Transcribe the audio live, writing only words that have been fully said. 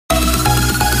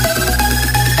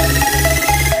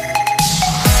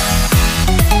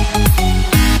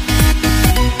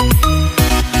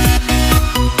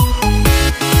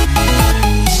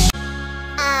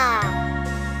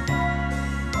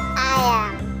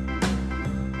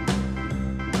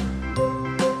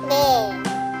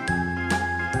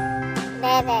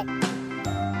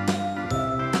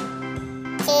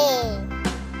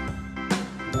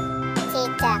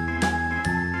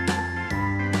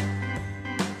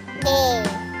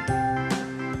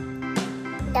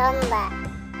lumba.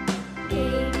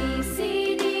 A B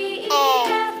C D E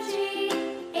F G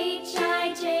H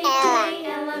I J K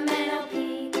L M N O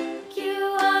P Q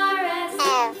R S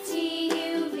T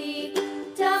U V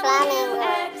W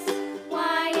X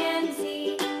Y and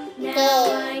Z. Now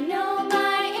I know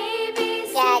my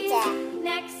ABCs.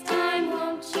 Next time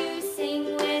won't you sing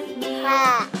with me?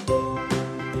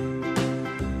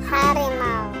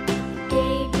 Harimau.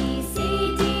 A B C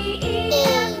D E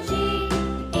F G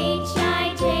H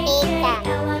I J K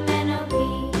L M N O P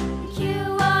Q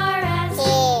R S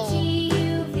T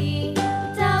U V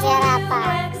W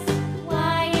X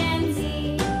Y and Z.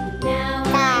 Now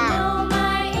I know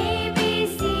my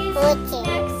ABCs. Kucing.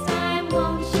 Next time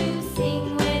won't you sing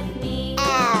with me?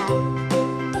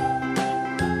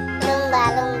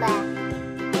 Lumba-lumba.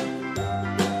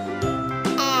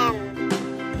 M.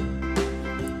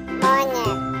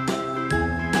 Monyet.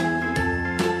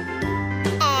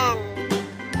 N.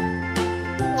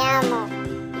 Nyamuk.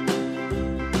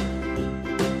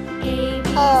 A B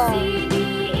C D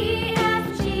E F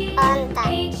G Onta.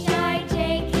 H I J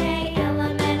K L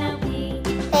M N O P P.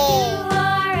 Q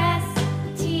R S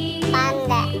T U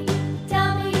Panda. V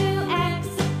W X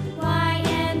Y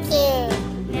and Q. Z.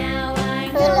 Now I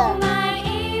know my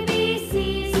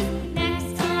ABCs.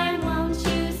 Next time won't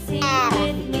you sing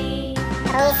with me?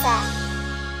 Rusa.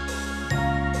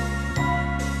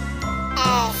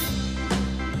 S.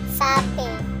 Sapi.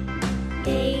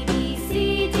 A B C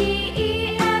D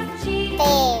E F G T.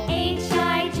 H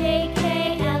I J K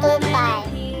L M N O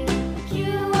P Q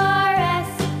R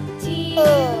S T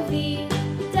U V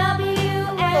W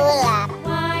X Ular.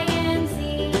 Y and Z.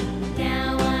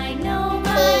 Now I know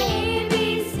my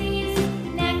ABCs.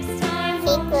 Next time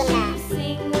won't you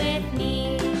sing with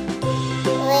me?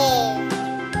 W.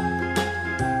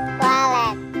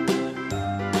 Walet.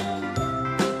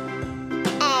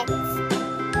 X.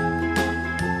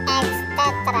 X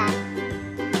tetra.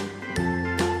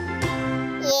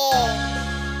 Y.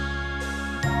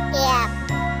 Yak.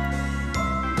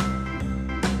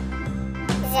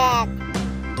 Z.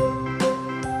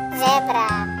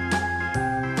 Zebra.